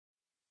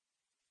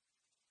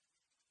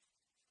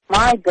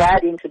My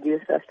dad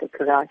introduced us to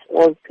karate,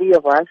 all three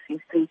of us,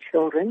 his three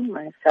children,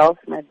 myself,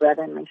 my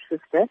brother, and my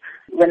sister.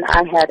 When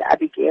I had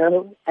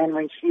Abigail, and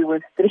when she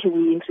was 3,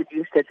 we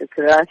introduced her to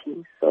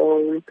karate.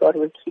 So we thought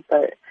we'd keep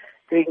her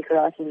doing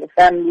karate in the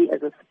family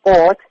as a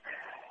sport.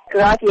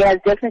 Karate has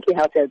definitely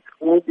helped her at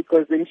school,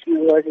 because when she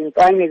was in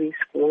primary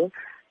school,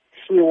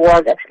 she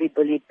was actually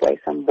bullied by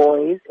some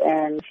boys,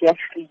 and she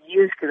actually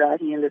used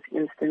karate in this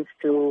instance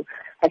to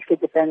actually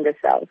defend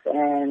herself.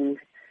 And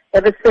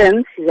ever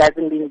since, she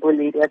hasn't been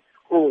bullied at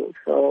school,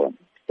 so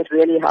it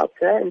really helped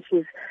her. And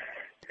she's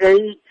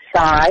very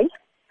shy.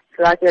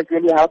 Karate has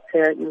really helped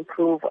her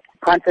improve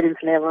confidence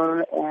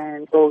level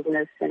and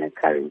boldness and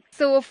courage.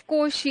 So, of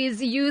course,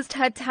 she's used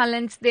her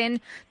talents then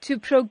to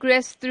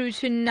progress through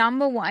to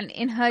number 1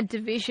 in her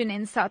division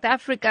in South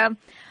Africa.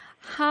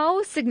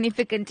 How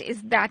significant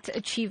is that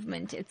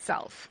achievement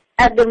itself?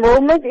 At the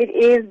moment, it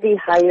is the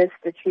highest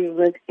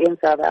achievement in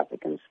South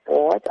African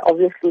sport.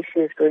 Obviously,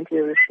 she is going to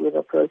receive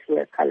a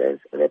Croatia colors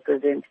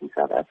representing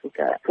South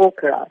Africa for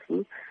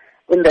karate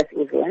in this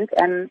event.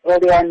 And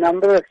there are a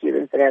number of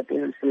students that have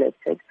been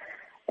selected,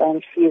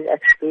 and she is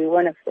actually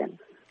one of them.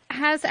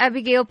 Has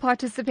Abigail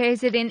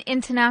participated in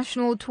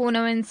international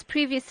tournaments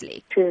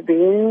previously? She's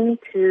been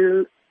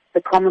to the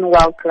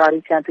Commonwealth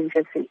Karate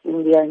Championships in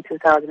India in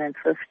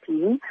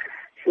 2015.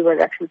 She was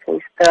actually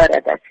placed 3rd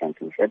at that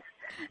championship.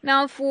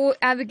 Now, for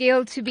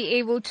Abigail to be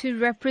able to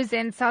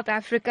represent South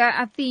Africa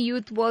at the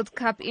Youth World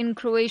Cup in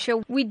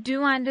Croatia, we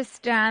do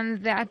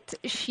understand that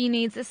she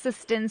needs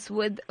assistance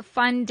with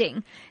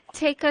funding.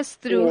 Take us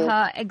through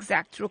her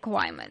exact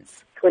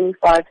requirements.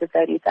 25 to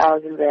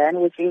 30,000 rand,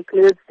 which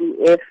includes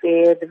the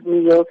airfare, the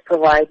meals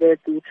provided,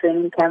 the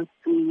training camp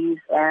fees,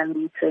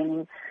 and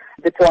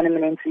the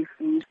tournament entry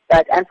fees.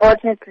 But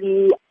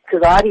unfortunately,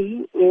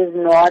 karate is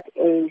not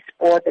a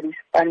sport that is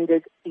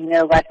funded,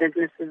 by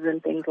businesses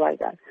and things like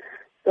that.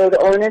 So the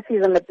onus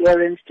is on the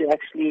parents to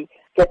actually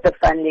get the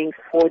funding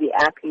for the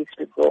athletes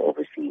to go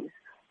overseas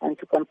and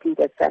to compete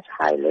at such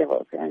high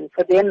levels. And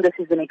for them, this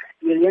is an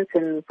experience,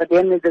 and for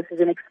them, this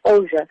is an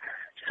exposure.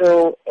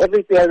 So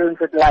every parent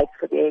would like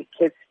for their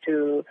kids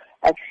to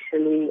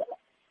actually,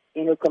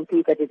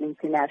 compete at an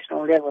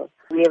international level.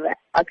 We have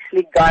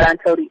actually got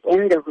until the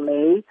end of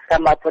May to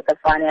come up with the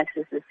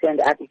finances to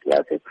send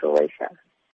Abigail to Croatia.